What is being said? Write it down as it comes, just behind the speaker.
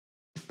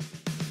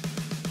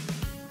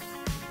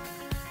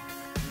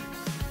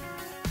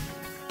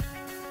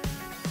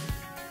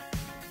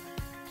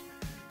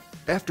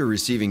After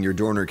receiving your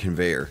Dorner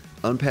conveyor,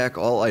 unpack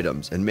all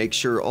items and make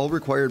sure all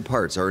required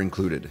parts are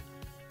included.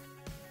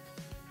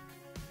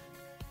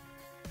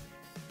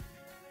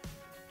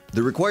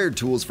 The required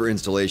tools for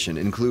installation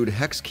include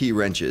hex key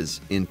wrenches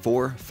in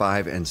 4,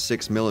 5, and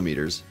 6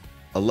 millimeters,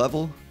 a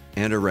level,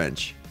 and a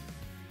wrench.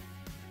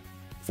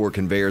 For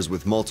conveyors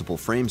with multiple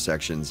frame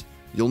sections,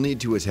 you'll need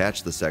to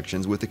attach the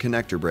sections with a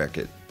connector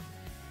bracket.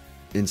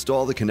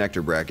 Install the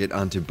connector bracket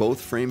onto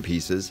both frame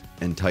pieces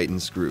and tighten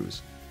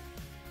screws.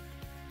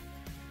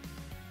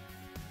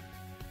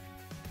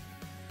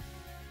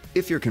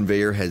 If your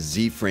conveyor has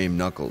Z-frame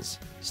knuckles,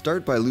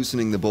 start by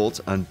loosening the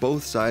bolts on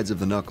both sides of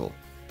the knuckle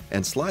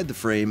and slide the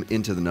frame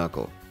into the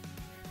knuckle.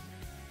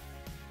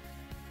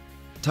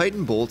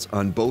 Tighten bolts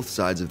on both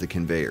sides of the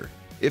conveyor.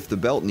 If the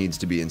belt needs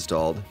to be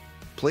installed,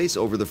 place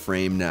over the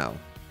frame now.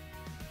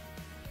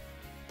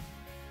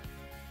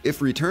 If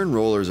return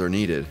rollers are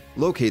needed,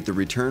 locate the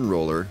return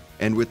roller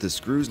and with the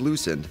screws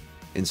loosened,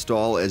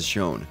 install as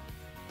shown.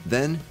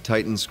 Then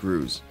tighten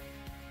screws.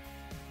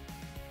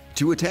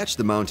 To attach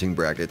the mounting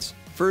brackets,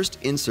 first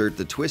insert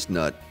the twist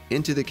nut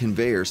into the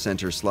conveyor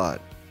center slot.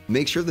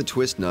 Make sure the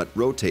twist nut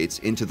rotates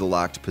into the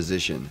locked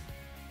position.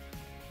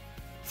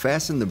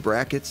 Fasten the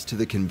brackets to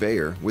the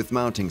conveyor with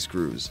mounting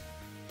screws.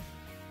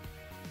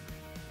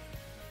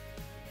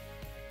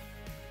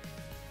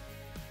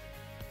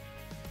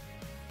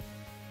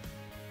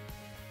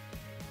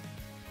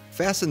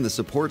 Fasten the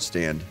support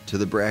stand to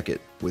the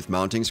bracket with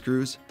mounting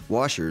screws,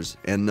 washers,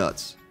 and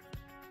nuts.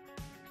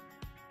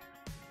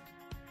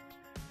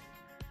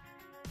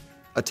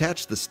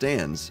 Attach the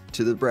stands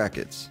to the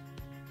brackets.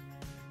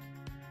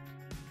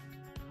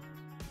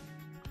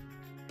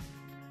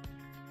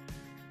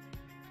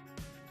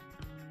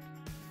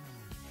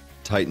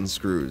 Tighten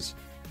screws.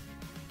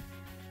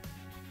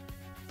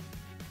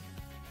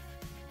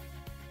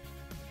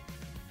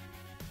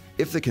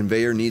 If the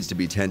conveyor needs to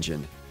be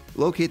tensioned,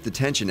 locate the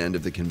tension end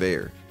of the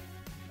conveyor,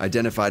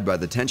 identified by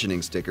the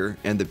tensioning sticker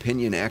and the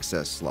pinion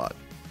access slot.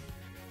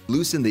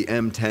 Loosen the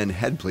M10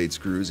 head plate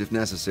screws if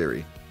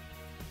necessary.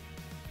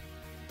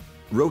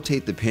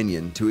 Rotate the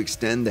pinion to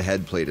extend the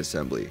head plate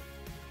assembly.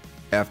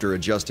 After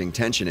adjusting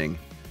tensioning,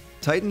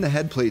 tighten the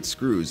head plate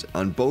screws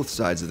on both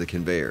sides of the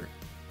conveyor.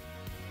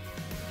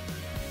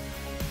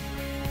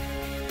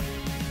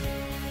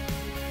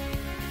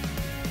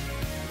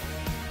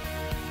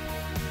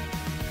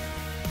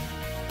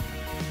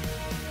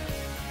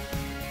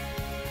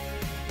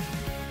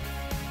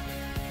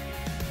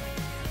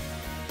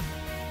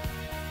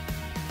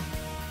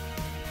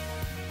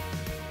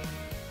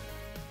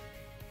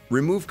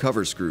 Remove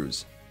cover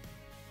screws.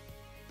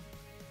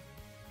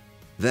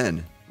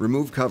 Then,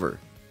 remove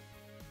cover.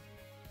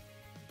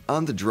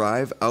 On the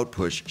drive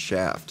outpush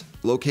shaft,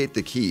 locate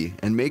the key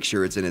and make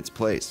sure it's in its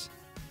place.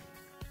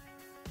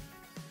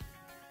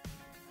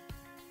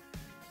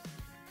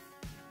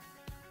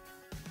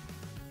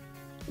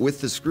 With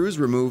the screws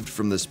removed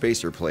from the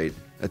spacer plate,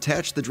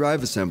 attach the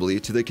drive assembly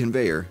to the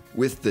conveyor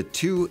with the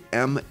two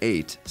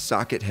M8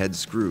 socket head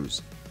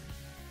screws.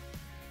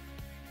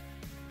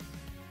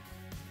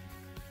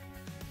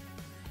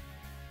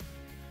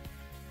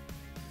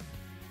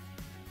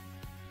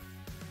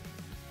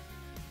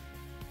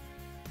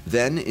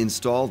 Then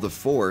install the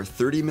four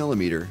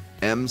 30mm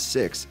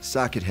M6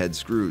 socket head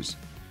screws.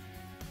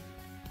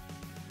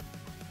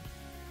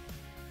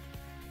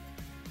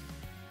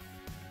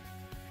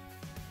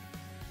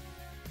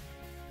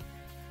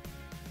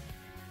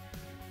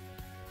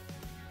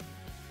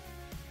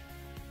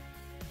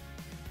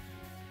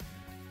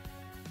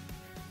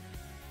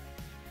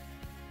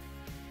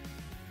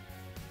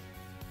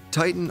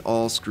 Tighten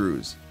all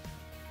screws.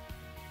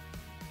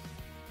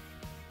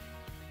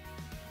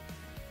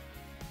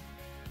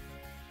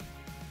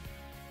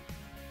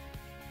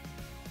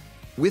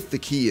 With the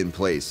key in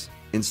place,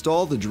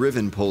 install the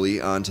driven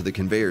pulley onto the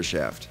conveyor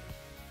shaft.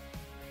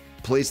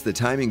 Place the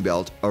timing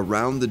belt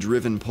around the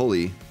driven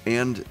pulley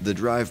and the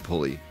drive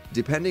pulley,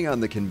 depending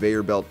on the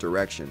conveyor belt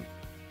direction.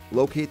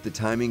 Locate the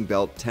timing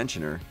belt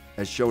tensioner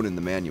as shown in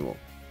the manual.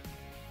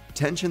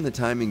 Tension the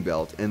timing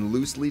belt and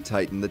loosely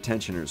tighten the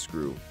tensioner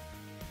screw.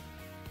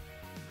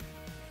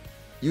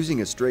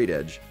 Using a straight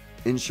edge,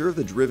 ensure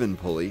the driven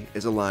pulley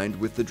is aligned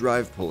with the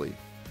drive pulley.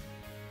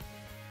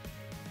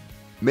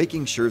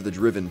 Making sure the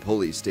driven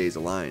pulley stays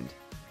aligned,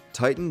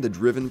 tighten the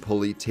driven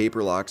pulley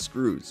taper lock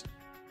screws.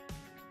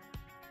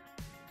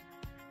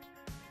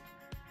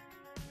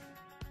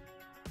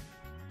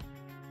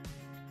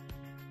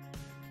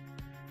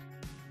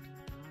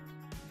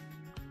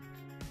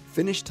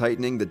 Finish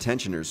tightening the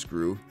tensioner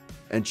screw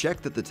and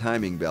check that the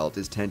timing belt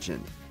is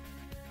tensioned.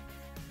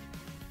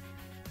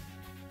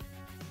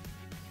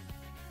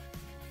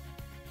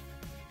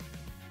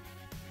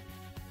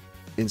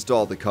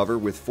 Install the cover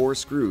with 4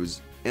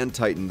 screws and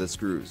tighten the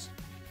screws.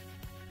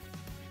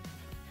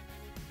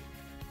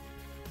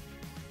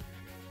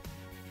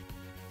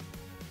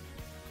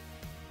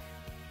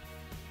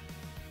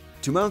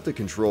 To mount the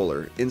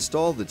controller,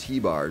 install the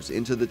T-bars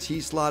into the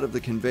T-slot of the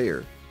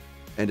conveyor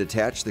and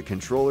attach the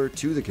controller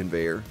to the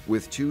conveyor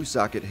with 2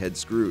 socket head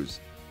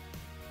screws.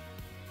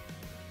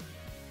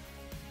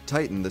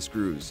 tighten the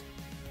screws.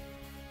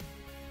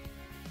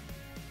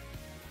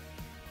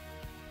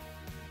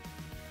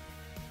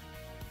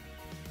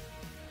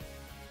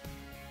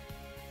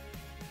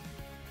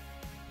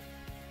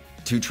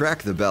 To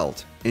track the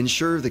belt,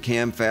 ensure the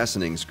cam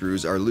fastening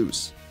screws are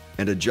loose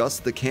and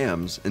adjust the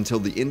cams until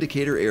the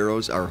indicator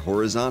arrows are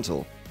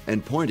horizontal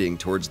and pointing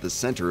towards the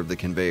center of the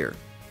conveyor.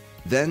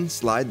 Then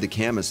slide the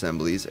cam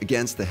assemblies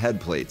against the head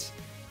plates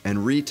and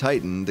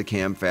retighten the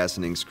cam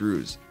fastening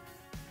screws.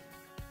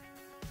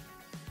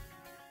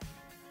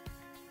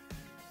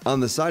 On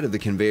the side of the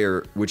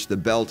conveyor which the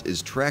belt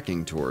is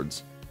tracking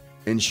towards,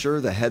 ensure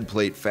the head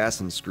plate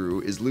fasten screw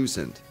is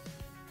loosened.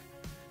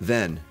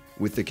 Then,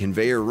 with the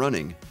conveyor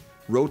running,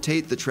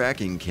 rotate the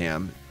tracking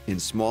cam in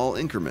small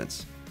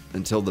increments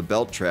until the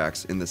belt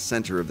tracks in the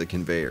center of the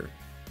conveyor.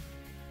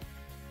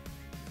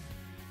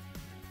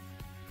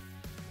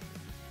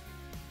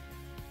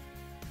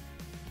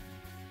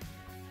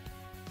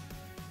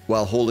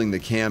 While holding the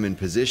cam in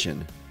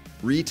position,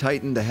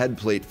 retighten the head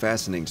plate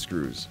fastening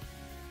screws.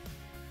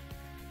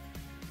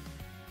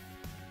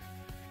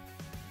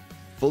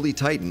 Fully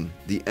tighten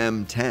the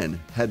M10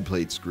 head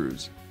plate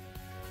screws.